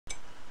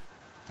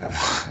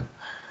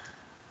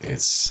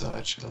It's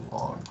such a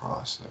long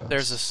process.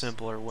 There's a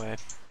simpler way.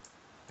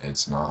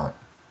 It's not.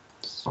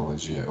 It's the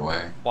legit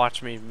way.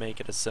 Watch me make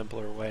it a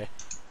simpler way.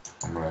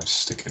 I'm gonna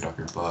stick it up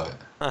your butt.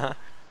 Because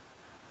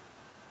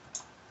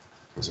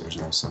there's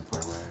no simpler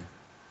way.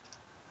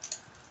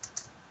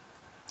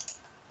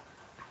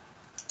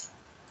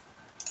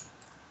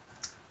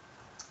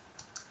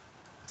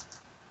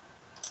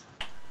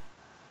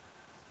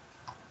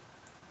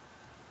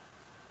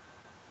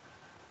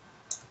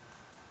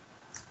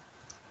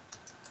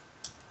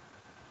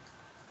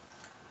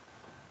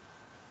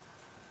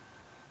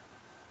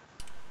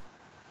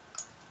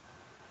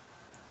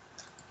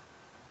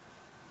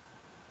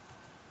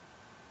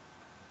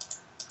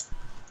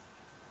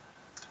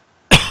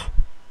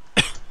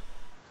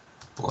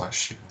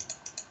 Bless you.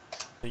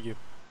 Thank you.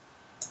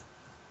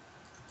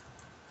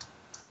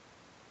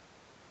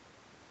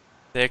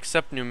 They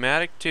accept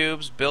pneumatic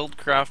tubes, build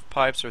craft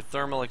pipes, or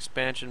thermal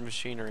expansion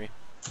machinery.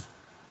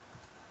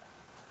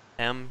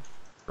 M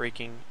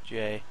freaking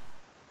J.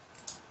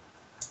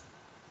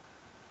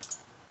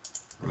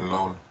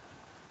 Lol.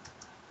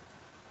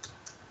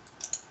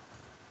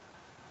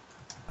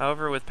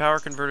 However, with power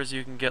converters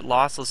you can get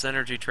lossless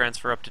energy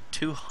transfer up to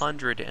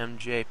 200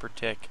 MJ per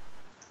tick.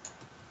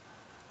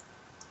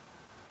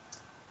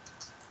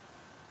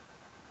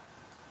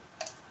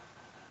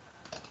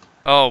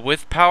 Oh,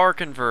 with power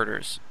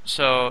converters.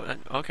 So,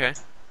 okay.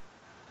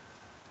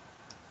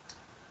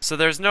 So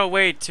there's no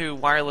way to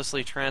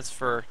wirelessly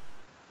transfer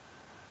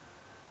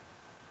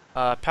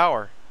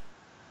power.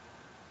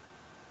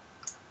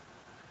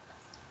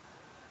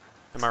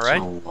 Am I right?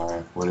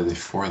 So what are they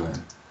for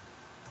then?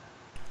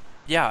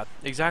 Yeah,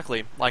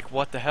 exactly. Like,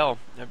 what the hell?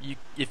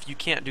 If you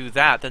can't do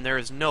that, then there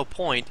is no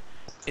point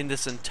in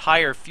this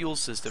entire fuel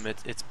system.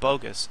 It's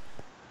bogus.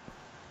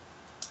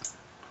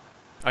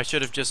 I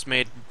should have just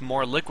made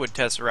more liquid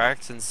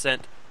tesseracts and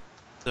sent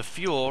the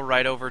fuel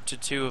right over to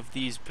 2 of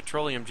these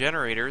petroleum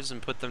generators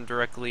and put them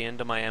directly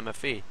into my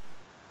MFE.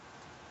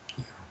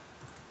 Yeah.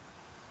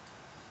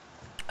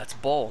 That's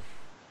bull.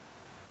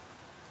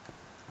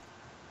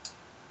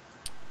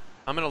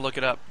 I'm gonna look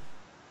it up.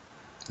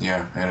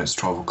 Yeah, and it's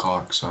 12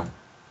 o'clock, so.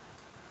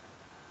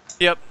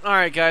 Yep.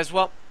 Alright, guys.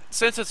 Well,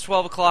 since it's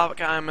 12 o'clock,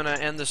 I'm gonna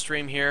end the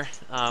stream here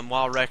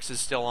while Rex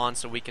is still on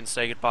so we can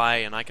say goodbye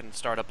and I can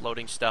start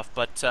uploading stuff.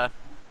 But,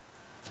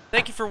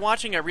 thank you for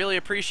watching. I really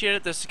appreciate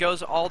it. This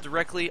goes all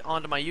directly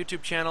onto my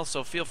YouTube channel,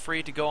 so feel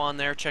free to go on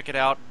there, check it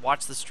out,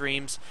 watch the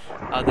streams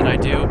that I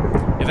do.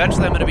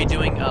 Eventually, I'm going to be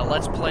doing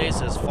Let's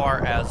Plays as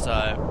far as,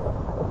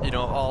 you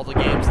know, all the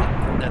games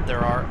that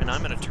there are. And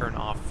I'm going to turn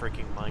off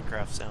freaking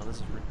Minecraft sound. This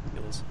is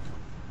ridiculous.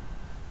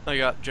 I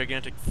got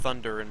gigantic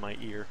thunder in my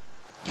ear.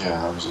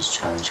 Yeah, I was just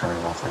trying to turn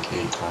it off like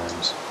 8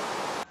 times.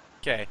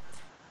 Okay.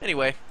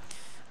 Anyway,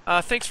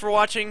 thanks for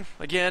watching.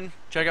 Again,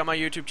 check out my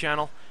YouTube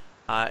channel.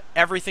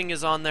 Everything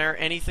is on there,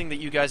 anything that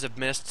you guys have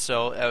missed,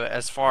 so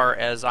as far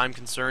as I'm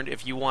concerned,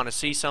 if you want to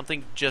see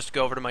something, just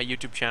go over to my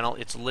YouTube channel.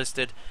 It's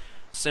listed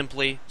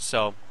simply,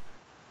 so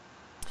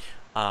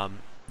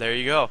there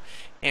you go.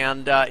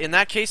 And in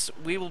that case,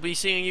 we will be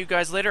seeing you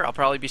guys later. I'll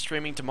probably be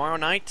streaming tomorrow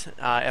night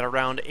at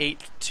around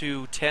 8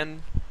 to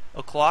 10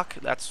 o'clock.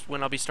 That's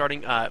when I'll be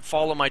starting.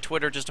 Follow my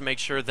Twitter just to make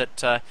sure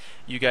that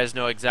you guys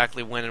know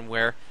exactly when and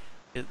where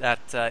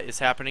that is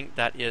happening.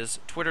 That is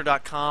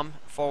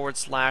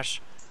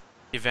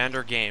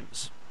twitter.com/Evander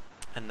Games,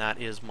 and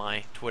that is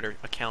my Twitter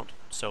account.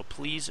 So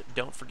please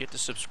don't forget to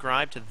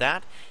subscribe to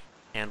that.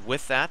 And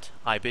with that,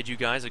 I bid you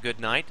guys a good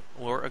night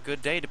or a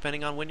good day,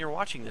 depending on when you're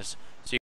watching this. See you